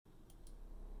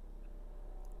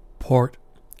Part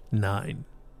 9.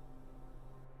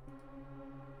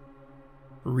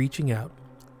 Reaching out,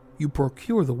 you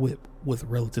procure the whip with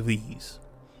relative ease.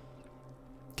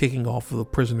 Kicking off of the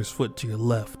prisoner's foot to your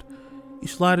left, you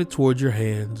slide it towards your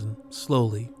hands and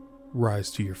slowly rise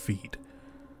to your feet.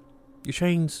 Your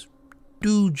chains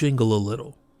do jingle a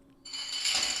little,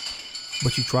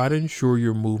 but you try to ensure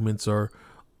your movements are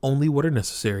only what are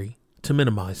necessary to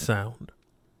minimize sound.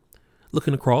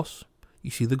 Looking across,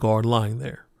 you see the guard lying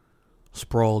there.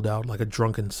 Sprawled out like a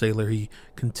drunken sailor, he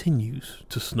continues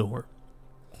to snore.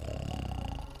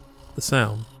 The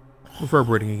sound,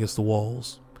 reverberating against the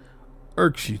walls,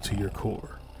 irks you to your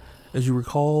core as you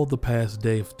recall the past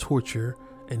day of torture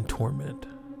and torment.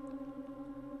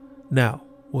 Now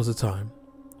was the time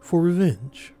for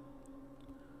revenge.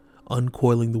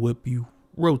 Uncoiling the whip, you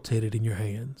rotate it in your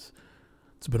hands.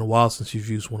 It's been a while since you've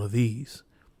used one of these,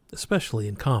 especially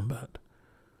in combat.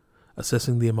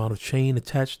 Assessing the amount of chain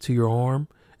attached to your arm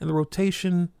and the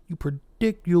rotation you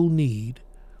predict you'll need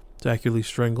to accurately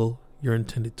strangle your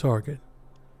intended target.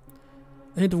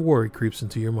 A hint of worry creeps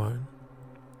into your mind.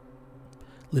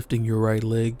 Lifting your right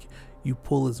leg, you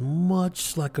pull as much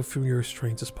slack from your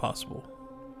restraints as possible.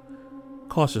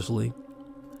 Cautiously,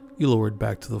 you lower it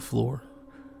back to the floor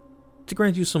to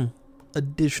grant you some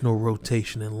additional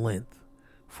rotation and length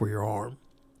for your arm.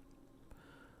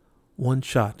 One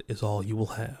shot is all you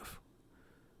will have.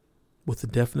 With the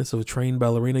deftness of a trained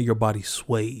ballerina, your body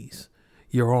sways.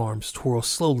 Your arms twirl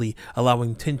slowly,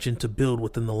 allowing tension to build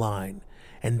within the line.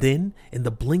 And then, in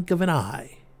the blink of an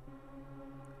eye,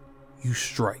 you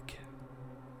strike.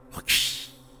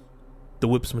 The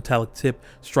whip's metallic tip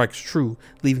strikes true,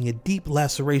 leaving a deep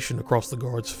laceration across the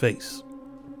guard's face.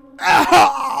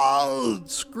 Ah!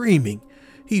 Screaming,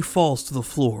 he falls to the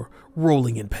floor,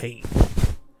 rolling in pain.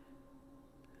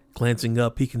 Glancing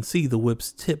up, he can see the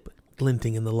whip's tip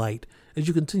glinting in the light as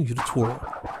you continue to twirl.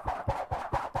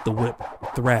 The whip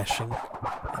thrashing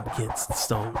against the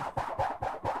stone.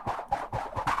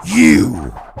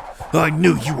 You! I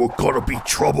knew you were gonna be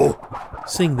trouble!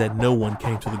 Seeing that no one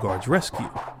came to the guard's rescue,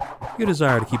 your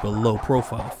desire to keep a low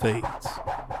profile fades.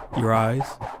 Your eyes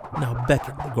now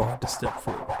beckon the guard to step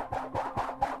forward.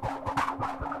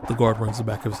 The guard runs the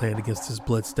back of his hand against his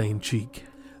blood-stained cheek.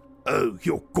 Oh,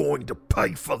 you're going to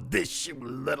pay for this, you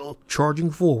little...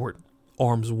 Charging forward,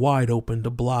 arms wide open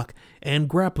to block and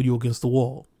grapple you against the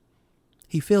wall.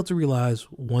 He failed to realize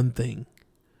one thing.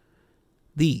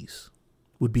 These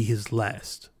would be his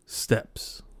last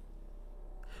steps.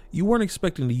 You weren't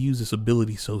expecting to use this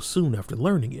ability so soon after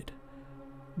learning it.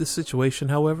 This situation,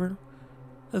 however,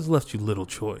 has left you little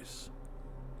choice.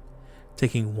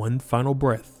 Taking one final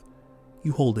breath,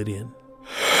 you hold it in.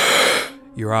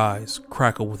 Your eyes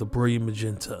crackle with a brilliant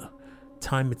magenta,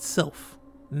 time itself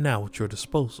now at your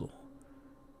disposal.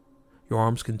 Your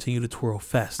arms continue to twirl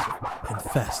faster and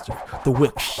faster, the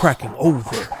whip cracking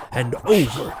over and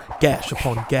over. Gash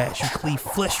upon gash, you cleave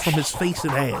flesh from his face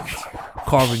and hands.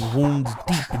 Carving wounds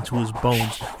deep into his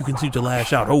bones, you continue to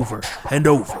lash out over and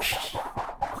over.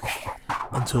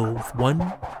 Until with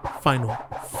one final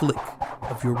flick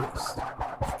of your wrist,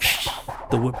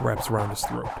 the whip wraps around his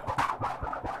throat.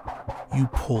 You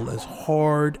pull as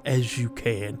hard as you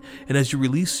can, and as you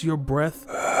release your breath,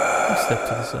 you step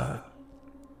to the side.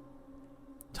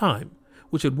 Time,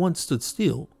 which had once stood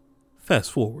still,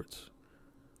 fast forwards.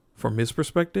 From his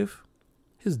perspective,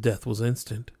 his death was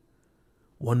instant.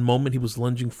 One moment he was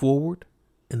lunging forward,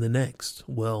 and the next,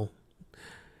 well,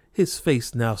 his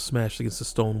face now smashed against the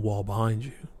stone wall behind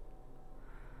you.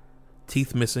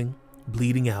 Teeth missing,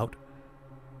 bleeding out,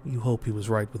 you hope he was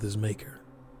right with his maker.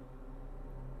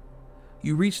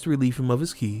 You reach to relieve him of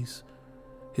his keys,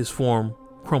 his form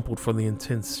crumpled from the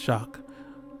intense shock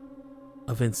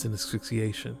of instant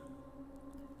asphyxiation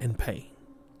and pain.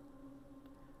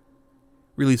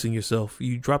 Releasing yourself,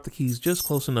 you drop the keys just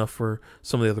close enough for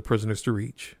some of the other prisoners to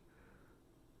reach.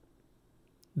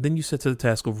 Then you set to the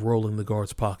task of rolling the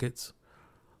guard's pockets.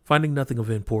 Finding nothing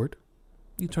of import,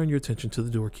 you turn your attention to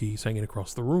the door keys hanging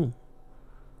across the room.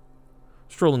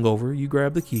 Strolling over, you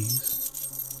grab the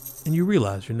keys, and you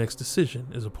realize your next decision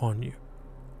is upon you.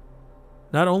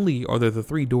 Not only are there the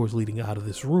 3 doors leading out of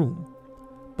this room,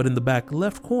 but in the back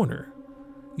left corner,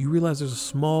 you realize there's a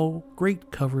small,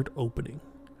 grate-covered opening.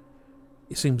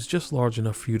 It seems just large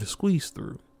enough for you to squeeze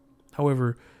through.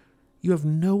 However, you have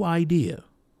no idea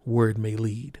where it may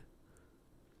lead.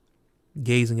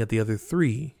 Gazing at the other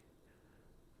 3,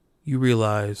 you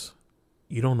realize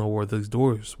you don't know where those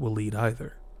doors will lead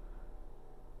either.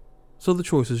 So the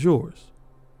choice is yours.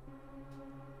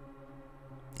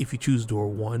 If you choose door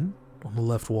 1 on the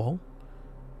left wall,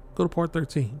 go to part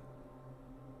 13.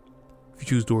 If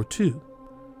you choose door 2,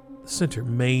 the center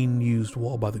main used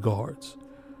wall by the guards.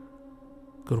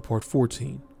 Go to part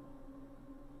 14.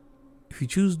 If you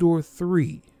choose door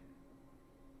 3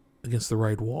 against the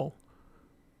right wall,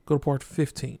 go to part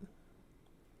 15.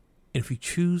 And if you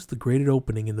choose the graded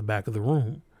opening in the back of the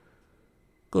room,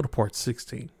 go to part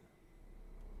 16.